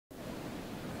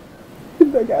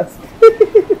That guy's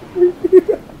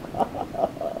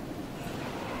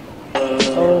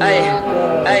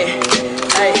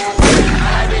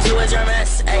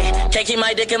Can't keep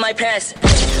my dick in my pants. My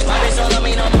bitch don't love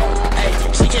me no more.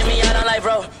 She kick me out on life,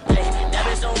 bro. That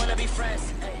bitch don't wanna be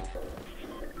friends.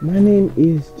 My name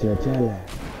is Chachala.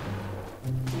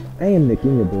 I am the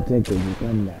king of protector of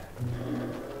Uganda.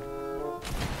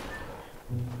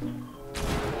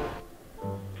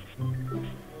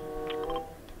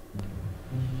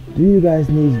 Do you guys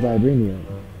need vibranium?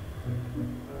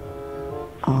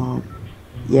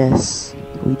 Yes,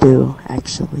 we do,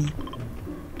 actually.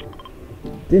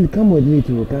 Then come with me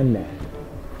to Wakanda.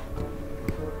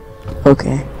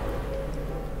 Okay.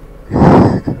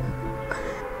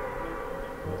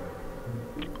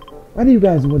 Why do you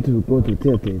guys want to go to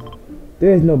Tilted?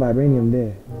 There is no vibranium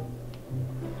there.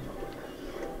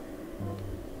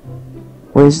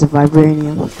 Where's the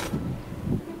vibranium?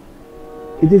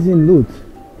 It is in loot.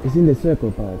 It's in the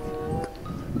circle part.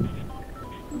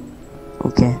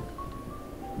 Okay.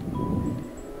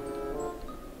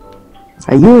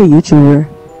 Are you a YouTuber?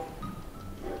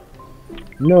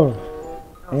 No,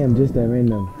 I am just a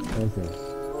random person.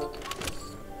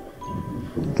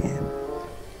 Okay.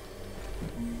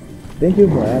 Thank you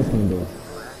for asking though.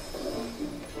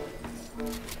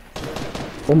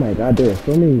 Oh my god, there are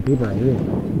so many people here.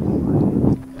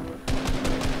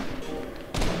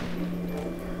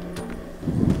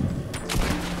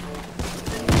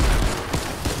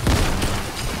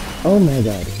 Oh my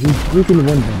god, he's freaking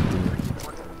one bumping.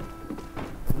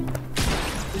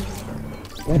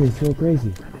 That is so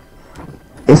crazy.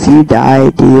 If you die,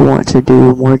 do you want to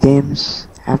do more games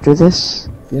after this?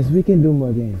 Yes, we can do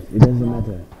more games. It doesn't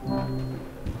matter.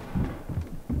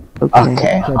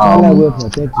 Okay. Chachala will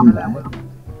protect you.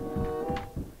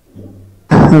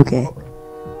 Okay.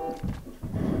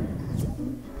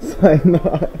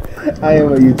 I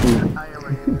am a YouTuber.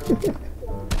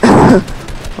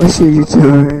 What's your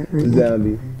YouTuber?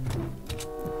 Zombie.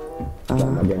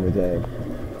 My gamer tag.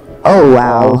 Oh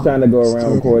wow. I was trying to go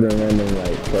around recording random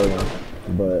like trolling,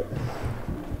 but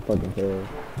fucking failed.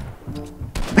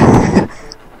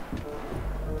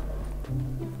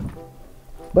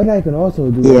 But I can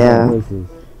also do other voices.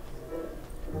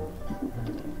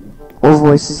 What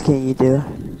voices can you do?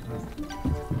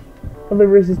 Other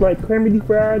voices like Kermit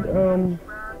Fried,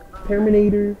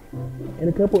 Terminator, and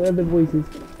a couple other voices.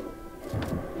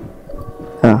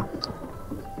 Oh.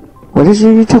 What is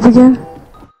your YouTube again?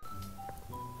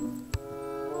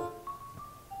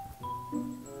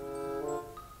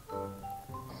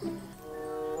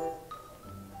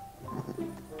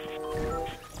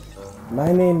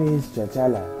 My name is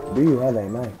Chachala. Do you have a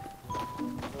mic?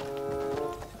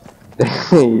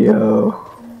 Yo.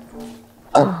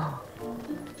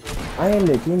 I am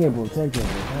the king of protector of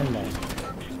Wakanda.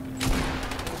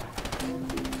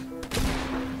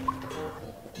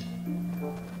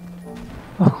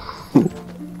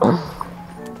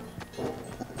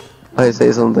 I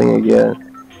say something again.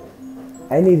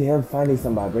 I need help finding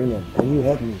some vibranium. Can you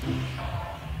help me?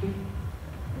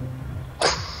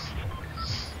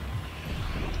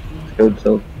 Good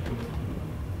so.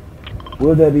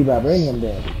 Will there be vibranium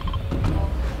there?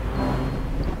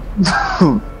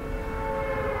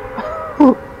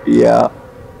 Yeah.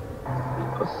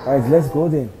 Alright, let's go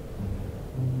then.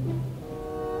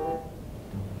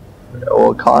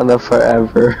 Wakanda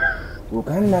forever.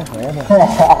 Wakanda forever.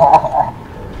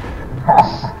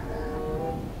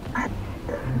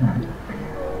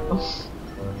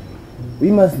 We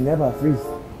must never freeze.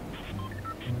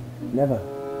 Never.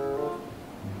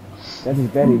 That is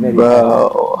very, very Bro.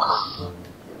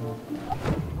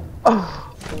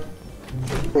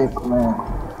 Sick, man.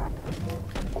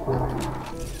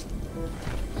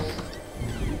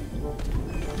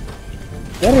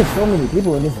 There are so many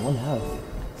people in this one house.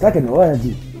 It's like an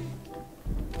orgy.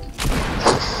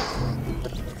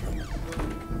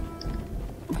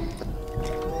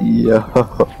 Yo.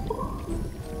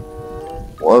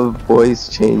 What voice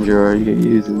changer are you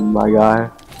using, my guy?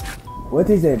 What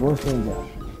is a voice changer?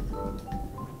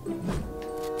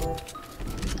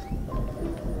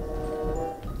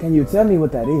 Can you tell me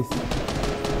what that is?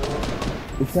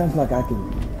 It sounds like I can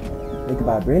make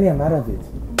vibranium out of it.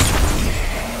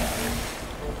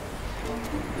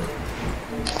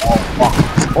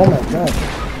 Oh my god.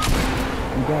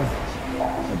 You guys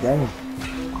are damn.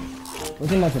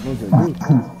 What am I supposed to do?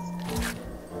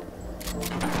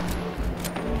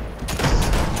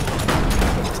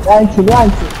 Thank you.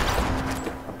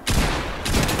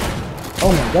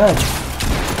 Oh my god.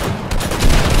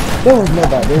 There was no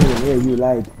vibranium here, you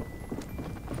lied.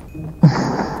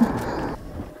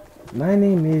 My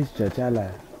name is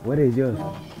Chachala. What is yours?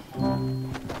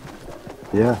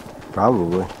 Yeah,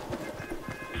 probably.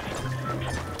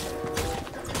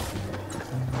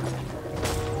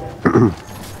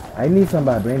 I need some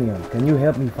vibranium. Can you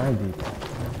help me find it?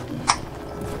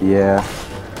 Yeah.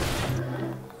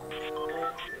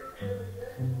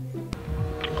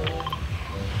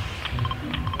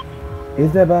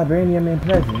 Is there vibranium in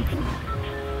Pleasant?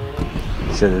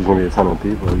 Shit, there's gonna be a ton of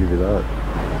people, I'll give you that.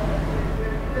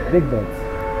 Big bets.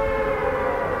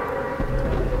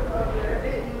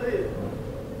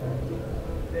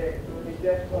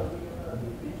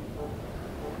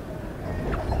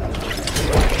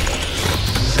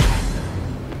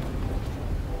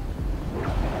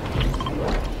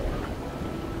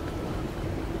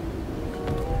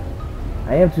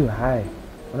 I am too high.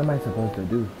 What am I supposed to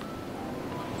do?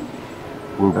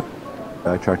 We can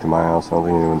backtrack to my house. I don't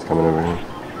think anyone's coming over here.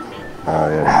 Oh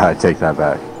yeah, I take that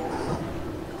back.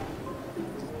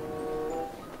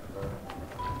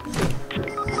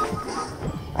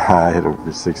 I hit him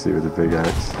for 60 with a big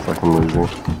axe. Fucking loser.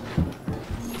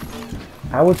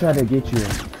 I will try to get you.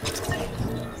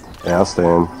 Yeah, I'll stay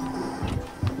in.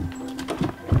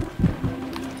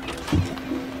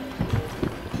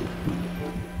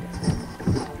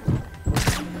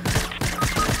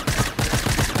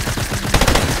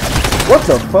 What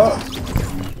the fuck?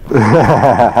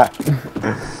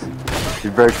 You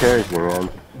broke character, man.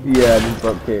 Yeah, I just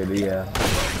broke character, yeah.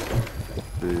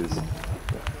 Jeez.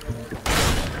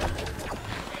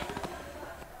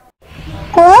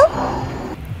 Hello?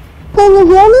 Can you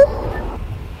hear me?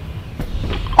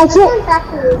 I can't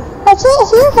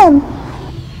hear him.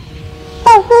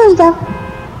 Oh, there we go.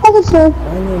 I can hear him.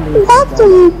 My name is Back to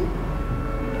you.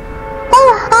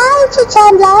 Oh, hi,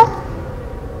 Chandler.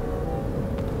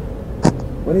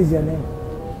 What is your name?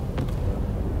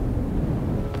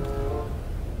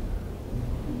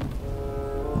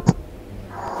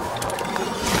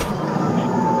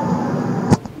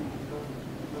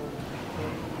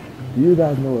 Do you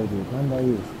guys know what the panda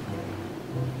is?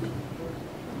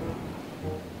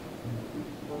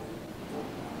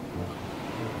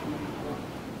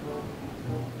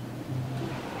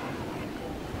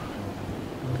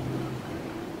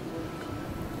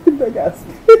 That got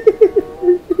scared.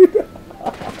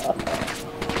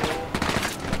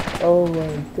 Oh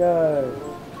my god.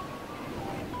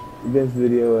 Best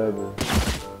video ever.